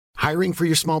Hiring for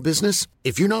your small business?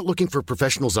 If you're not looking for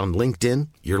professionals on LinkedIn,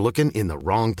 you're looking in the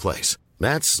wrong place.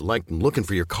 That's like looking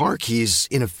for your car keys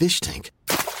in a fish tank.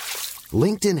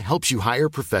 LinkedIn helps you hire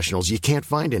professionals you can't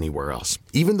find anywhere else,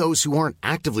 even those who aren't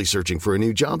actively searching for a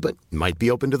new job but might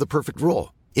be open to the perfect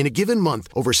role. In a given month,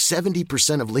 over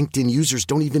 70% of LinkedIn users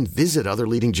don't even visit other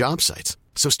leading job sites.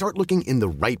 So start looking in the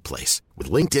right place.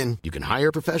 With LinkedIn, you can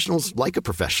hire professionals like a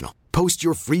professional. Post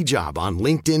your free job on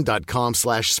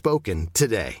linkedin.com/spoken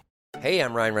today. Hey,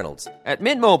 I'm Ryan Reynolds. At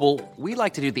Mint Mobile, we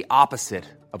like to do the opposite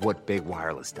of what Big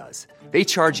Wireless does. They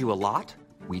charge you a lot,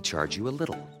 we charge you a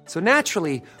little. So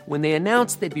naturally, when they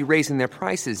announced they'd be raising their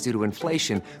prices due to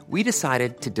inflation, we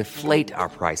decided to deflate our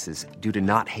prices due to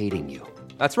not hating you.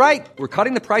 That's right. We're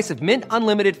cutting the price of Mint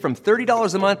Unlimited from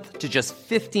 $30 a month to just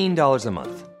 $15 a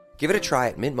month. Give it a try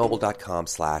at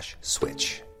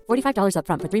mintmobile.com/switch. $45 up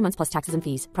front for 3 months plus taxes and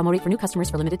fees. Promo rate for new customers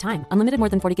for limited time. Unlimited more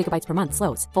than 40 gigabytes per month.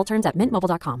 Slows full terms at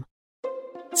mintmobile.com.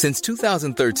 Since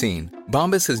 2013,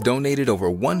 Bombas has donated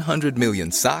over 100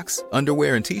 million socks,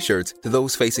 underwear, and T-shirts to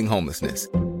those facing homelessness.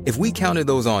 If we counted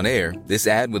those on air, this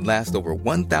ad would last over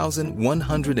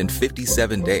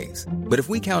 1,157 days. But if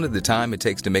we counted the time it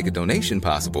takes to make a donation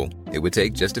possible, it would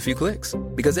take just a few clicks.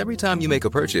 Because every time you make a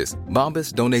purchase,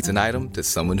 Bombas donates an item to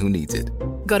someone who needs it.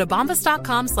 Go to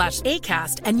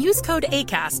bombas.com/ACAST and use code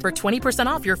ACAST for 20%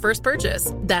 off your first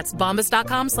purchase. That's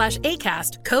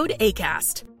bombas.com/ACAST, code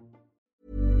ACAST.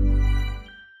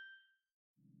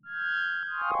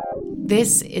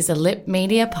 This is a Lip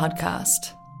Media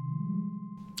podcast.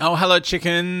 Oh, hello,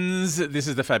 chickens. This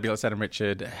is the fabulous Adam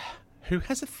Richard, who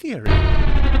has a theory.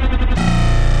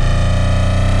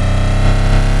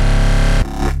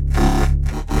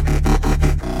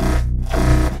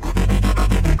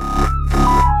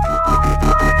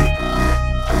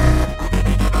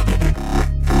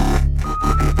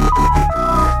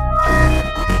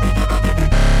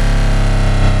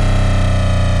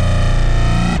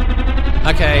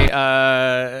 Okay,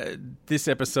 this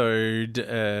episode,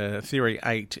 Theory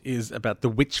 8, is about the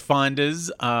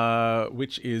Witchfinders,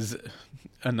 which is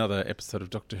another episode of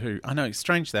Doctor Who. I know, it's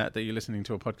strange that you're listening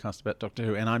to a podcast about Doctor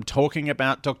Who, and I'm talking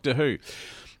about Doctor Who.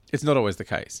 It's not always the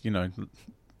case. You know,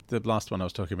 the last one I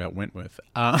was talking about Wentworth.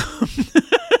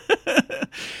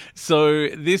 So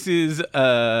this is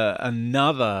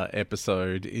another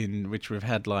episode in which we've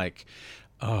had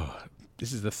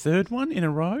this is the third one in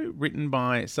a row written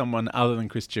by someone other than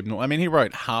Chris Chibnall. I mean, he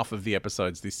wrote half of the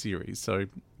episodes this series, so,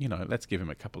 you know, let's give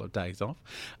him a couple of days off.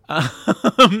 I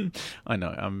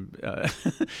know.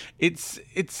 It's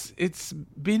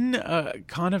been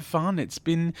kind of fun.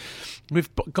 We've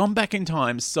gone back in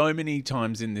time so many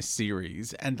times in this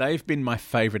series, and they've been my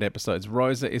favourite episodes.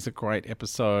 Rosa is a great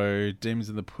episode. Demons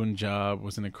of the Punjab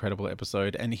was an incredible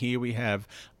episode. And here we have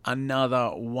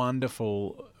another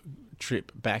wonderful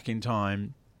trip back in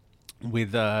time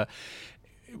with a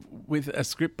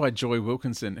script by Joy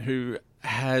Wilkinson, who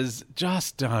has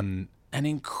just done an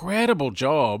incredible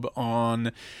job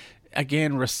on,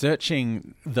 again,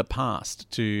 researching the past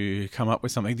to come up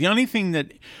with something. The only thing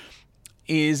that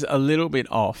is a little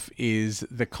bit off is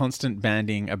the constant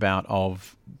bandying about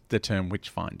of the term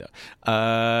Witchfinder.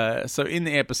 So in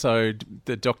the episode,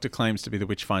 the Doctor claims to be the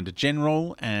Witchfinder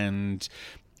General, and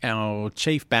our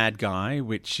chief bad guy,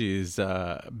 which is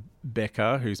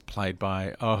Becca, who's played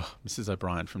by, Mrs.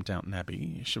 O'Brien from Downton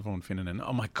Abbey, Siobhan Finneran.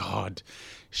 Oh, my God.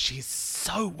 She's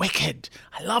so wicked.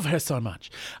 I love her so much.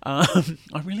 I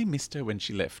really missed her when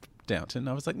she left Downton.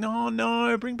 I was like,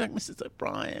 no, bring back Mrs.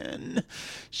 O'Brien.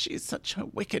 She's such a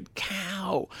wicked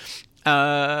cow.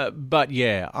 But,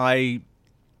 yeah, I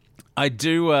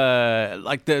do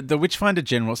like the Witchfinder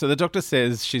General. So the Doctor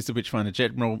says she's the Witchfinder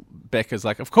General. Becca's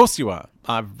like, of course you are.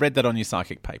 I've read that on your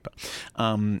psychic paper.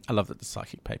 I love that the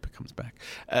psychic paper comes back.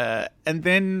 And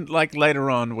then, like, later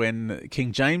on when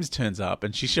King James turns up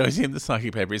and she shows him the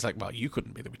psychic paper, he's like, well, you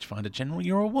couldn't be the Witchfinder General.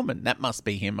 You're a woman. That must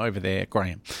be him over there,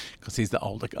 Graham, because he's the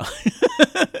older guy.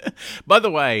 By the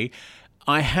way,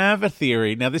 I have a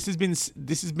theory. Now, this has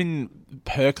been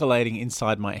percolating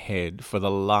inside my head for the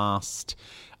last,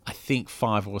 I think,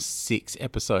 5 or 6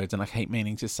 episodes, and I keep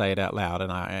meaning to say it out loud,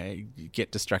 and I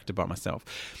get distracted by myself.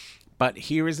 But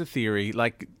here is a theory,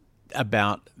 like,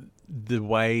 about the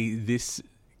way this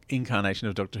incarnation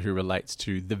of Doctor Who relates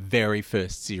to the very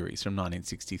first series from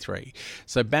 1963.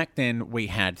 So back then, we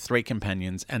had 3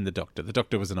 companions and the Doctor. The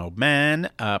Doctor was an old man,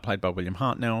 played by William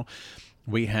Hartnell.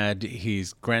 We had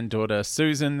his granddaughter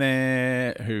Susan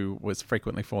there, who was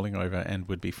frequently falling over and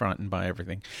would be frightened by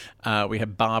everything. We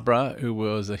had Barbara, who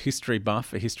was a history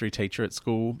buff, a history teacher at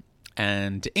school.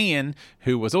 And Ian,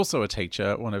 who was also a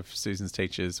teacher. One of Susan's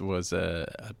teachers was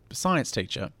a science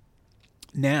teacher.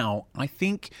 Now, I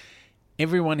think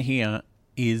everyone here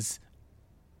is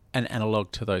an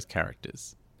analogue to those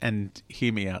characters. And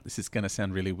hear me out, this is going to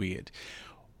sound really weird.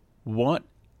 What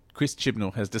Chris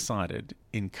Chibnall has decided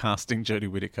in casting Jodie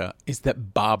Whittaker is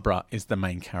that Barbara is the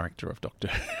main character of Doctor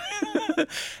Who.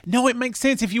 No, it makes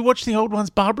sense. If you watch the old ones,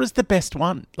 Barbara's the best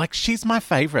one. Like, she's my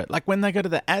favourite. Like, when they go to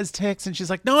the Aztecs and she's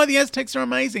like, no, the Aztecs are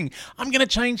amazing. I'm going to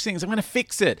change things. I'm going to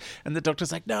fix it. And the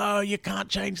Doctor's like, no, you can't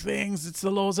change things. It's the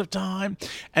laws of time.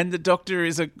 And the Doctor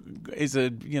is a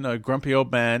grumpy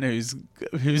old man who's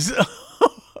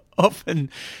often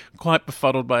quite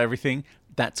befuddled by everything.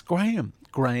 That's Graham.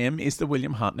 Graham is the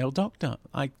William Hartnell Doctor.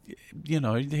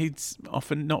 He's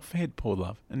often not fed, poor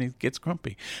love, and he gets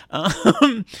grumpy.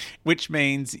 Which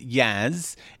means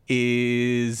Yaz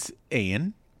is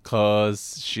Ian,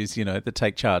 because she's, the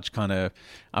take charge kind of,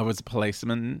 I was a police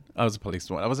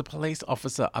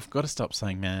officer. I've got to stop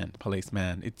saying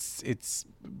policeman. It's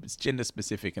gender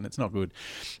specific and it's not good.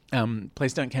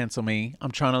 Please don't cancel me.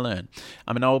 I'm trying to learn.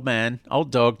 I'm an old man,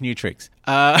 old dog, new tricks.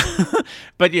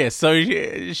 But yeah, so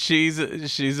she's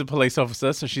a police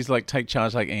officer, so she's like take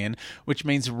charge like Ian, which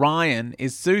means Ryan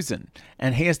is Susan,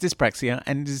 and he has dyspraxia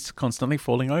and is constantly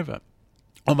falling over.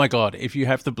 Oh my God, if you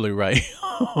have the Blu-ray,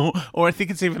 or I think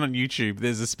it's even on YouTube,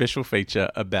 there's a special feature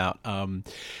about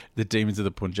the Demons of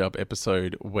the Punjab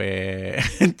episode where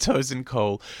Tosin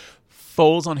Cole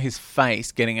falls on his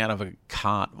face getting out of a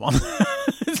cart while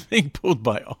it's being pulled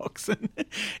by oxen.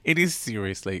 It is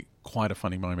seriously quite a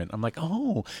funny moment. I'm like,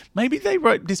 oh, maybe they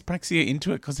wrote dyspraxia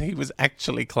into it because he was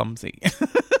actually clumsy.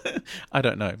 I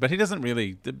don't know. But the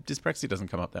dyspraxia doesn't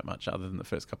come up that much other than the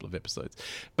first couple of episodes.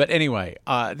 But anyway,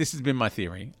 this has been my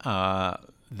theory,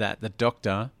 that the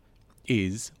Doctor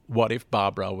is what if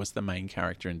Barbara was the main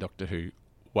character in Doctor Who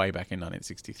way back in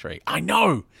 1963. I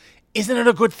know! Isn't it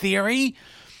a good theory?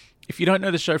 If you don't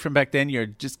know the show from back then, you're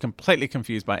just completely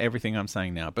confused by everything I'm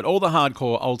saying now. But all the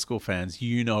hardcore old school fans,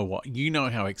 you know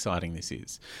how exciting this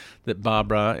is. That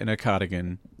Barbara in her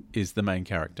cardigan is the main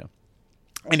character.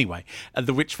 Anyway,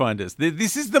 The Witchfinders.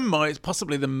 This is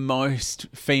possibly the most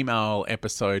female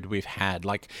episode we've had.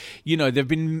 Like, they've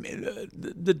been,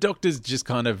 the Doctor's just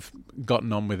kind of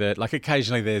gotten on with it. Like,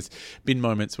 occasionally there's been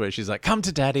moments where she's like, come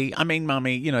to daddy, I mean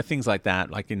mummy, things like that,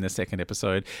 like in the second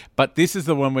episode. But this is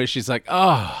the one where she's like,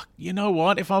 oh, you know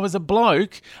what? If I was a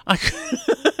bloke, I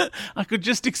could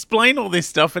just explain all this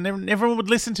stuff and everyone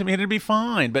would listen to me and it'd be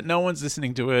fine. But no one's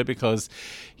listening to her because,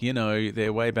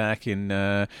 they're way back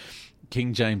in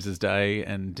King James's day,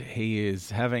 and he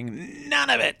is having none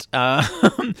of it.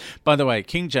 By the way,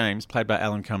 King James, played by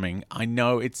Alan Cumming, I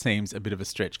know it seems a bit of a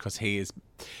stretch because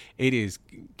it is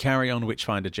Carry On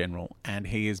Witchfinder General, and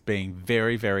he is being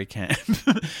very, very camp.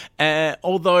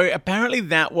 Although apparently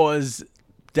that was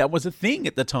a thing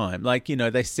at the time. Like,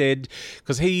 they said,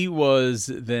 because he was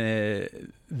the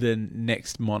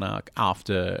next monarch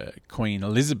after Queen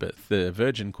Elizabeth, the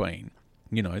Virgin Queen.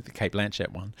 The Kate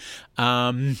Blanchett one.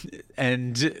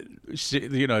 And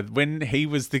she, when he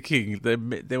was the king,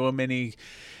 there were many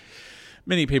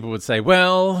people would say,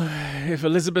 well, if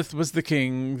Elizabeth was the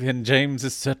king, then James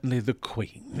is certainly the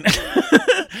queen.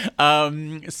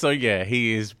 So yeah,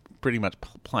 he is pretty much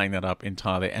playing that up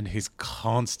entirely, and his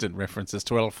constant references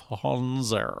to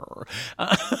Alfonso.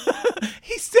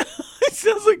 He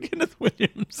sounds like Kenneth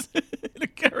Williams in a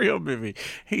Carry On movie.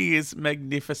 He is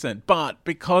magnificent. But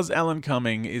because Alan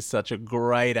Cumming is such a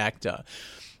great actor,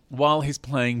 while he's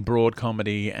playing broad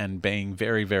comedy and being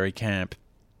very, very camp,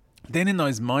 then in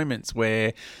those moments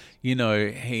where,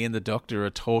 he and the Doctor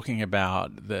are talking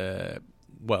about the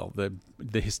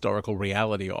historical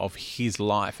reality of his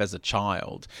life as a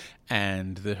child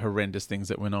and the horrendous things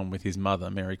that went on with his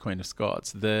mother, Mary Queen of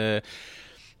Scots, that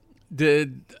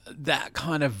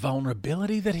kind of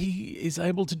vulnerability that he is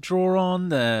able to draw on,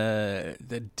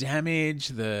 the damage,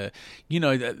 the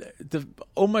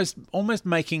almost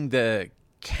making the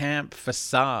camp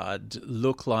facade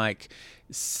look like,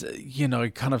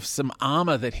 kind of some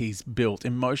armor that he's built,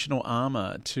 emotional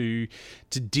armor to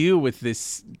deal with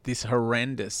this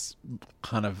horrendous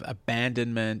kind of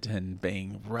abandonment and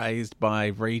being raised by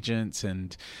regents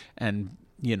and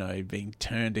being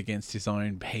turned against his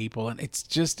own people. And it's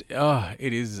just,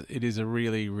 it is a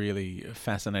really, really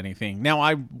fascinating thing. Now,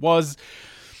 I was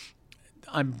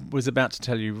about to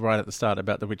tell you right at the start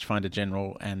about the Witchfinder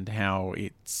General and how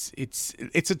it's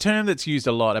a term that's used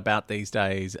a lot about these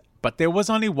days, but there was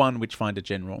only one Witchfinder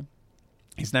General.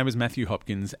 His name was Matthew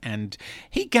Hopkins, and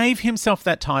he gave himself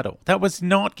that title. That was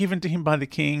not given to him by the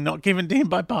king, not given to him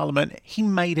by Parliament. He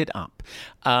made it up.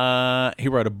 He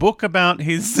wrote a book about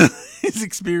his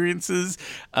experiences.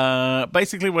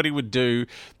 Basically what he would do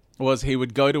was he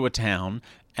would go to a town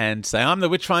and say, I'm the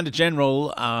witch finder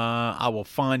general. I will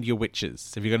find your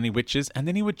witches. Have you got any witches? And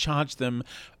then he would charge them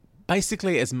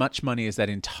basically as much money as that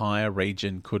entire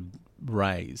region could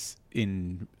raise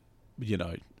in,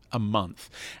 a month.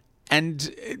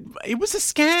 And it was a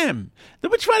scam. The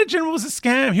witch finder general was a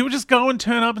scam. He would just go and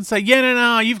turn up and say,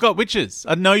 no, you've got witches.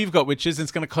 I know you've got witches, and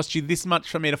it's going to cost you this much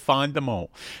for me to find them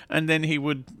all. And then he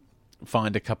would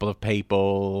find a couple of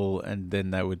people, and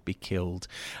then they would be killed.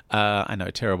 I know,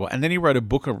 terrible. And then he wrote a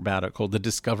book about it called The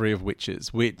Discovery of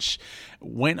Witches, which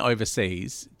went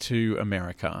overseas to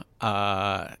America.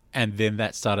 And then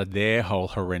that started their whole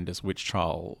horrendous witch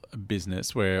trial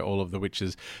business, where all of the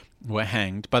witches were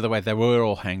hanged. By the way, they were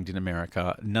all hanged in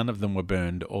America. None of them were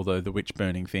burned, although the witch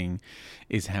burning thing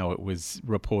is how it was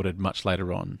reported much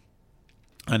later on.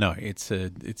 I know, it's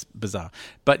bizarre.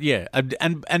 But yeah,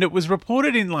 and it was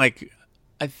reported in, like,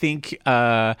 I think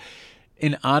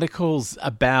in articles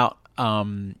about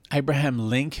Abraham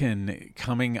Lincoln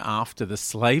coming after the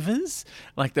slavers.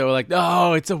 Like, they were like,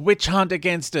 oh, it's a witch hunt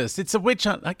against us. It's a witch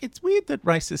hunt. Like, it's weird that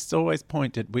racists always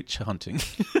point at witch hunting.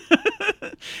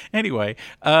 Anyway,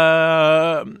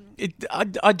 I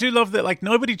do love that, like,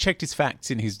 nobody checked his facts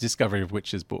in his Discovery of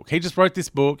Witches book. He just wrote this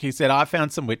book. He said, I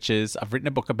found some witches. I've written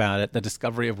a book about it, The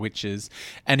Discovery of Witches.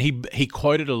 And he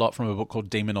quoted a lot from a book called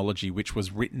Demonology, which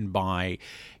was written by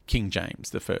King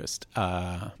James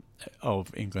I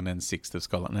of England and VI of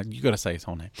Scotland. You got to say his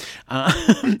whole name.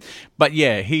 But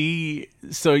yeah, he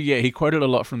quoted a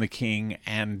lot from the king,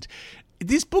 and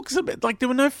this book's a bit like there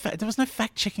was no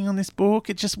fact checking on this book.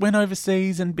 It just went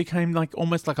overseas and became like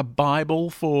almost like a Bible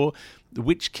for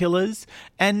witch killers,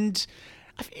 and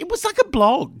it was like a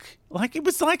blog. Like, it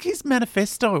was like his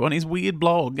manifesto on his weird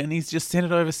blog, and he's just sent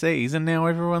it overseas, and now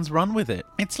everyone's run with it.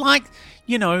 It's like,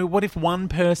 what if one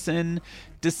person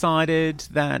decided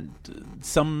that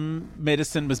some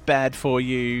medicine was bad for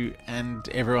you and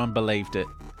everyone believed it?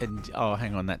 And, oh,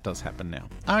 hang on, that does happen now.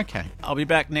 Okay, I'll be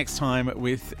back next time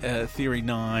with Theory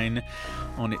 9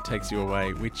 on It Takes You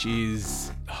Away, which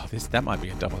is... that might be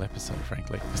a double episode,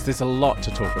 frankly, because there's a lot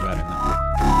to talk about in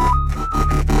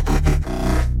that.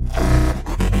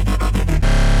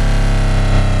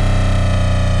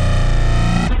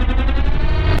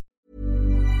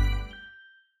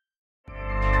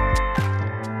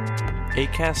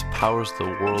 Acast powers the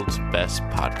world's best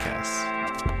podcasts.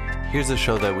 Here's a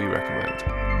show that we recommend.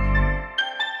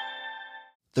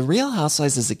 The Real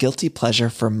Housewives is a guilty pleasure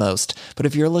for most, but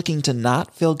if you're looking to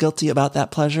not feel guilty about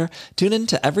that pleasure, tune in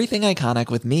to Everything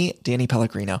Iconic with me, Danny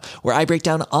Pellegrino, where I break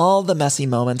down all the messy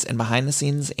moments and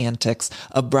behind-the-scenes antics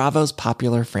of Bravo's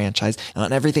popular franchise. And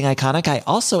on Everything Iconic, I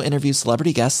also interview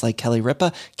celebrity guests like Kelly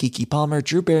Ripa, Keke Palmer,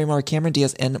 Drew Barrymore, Cameron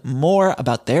Diaz, and more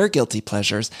about their guilty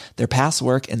pleasures, their past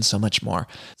work, and so much more.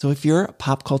 So if you're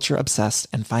pop culture obsessed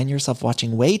and find yourself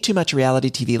watching way too much reality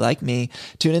TV like me,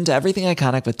 tune in to Everything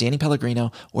Iconic with Danny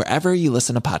Pellegrino, wherever you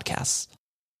listen to podcasts.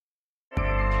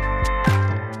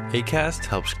 Acast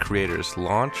helps creators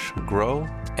launch, grow,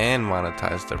 and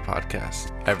monetize their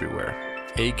podcasts everywhere.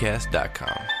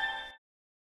 Acast.com.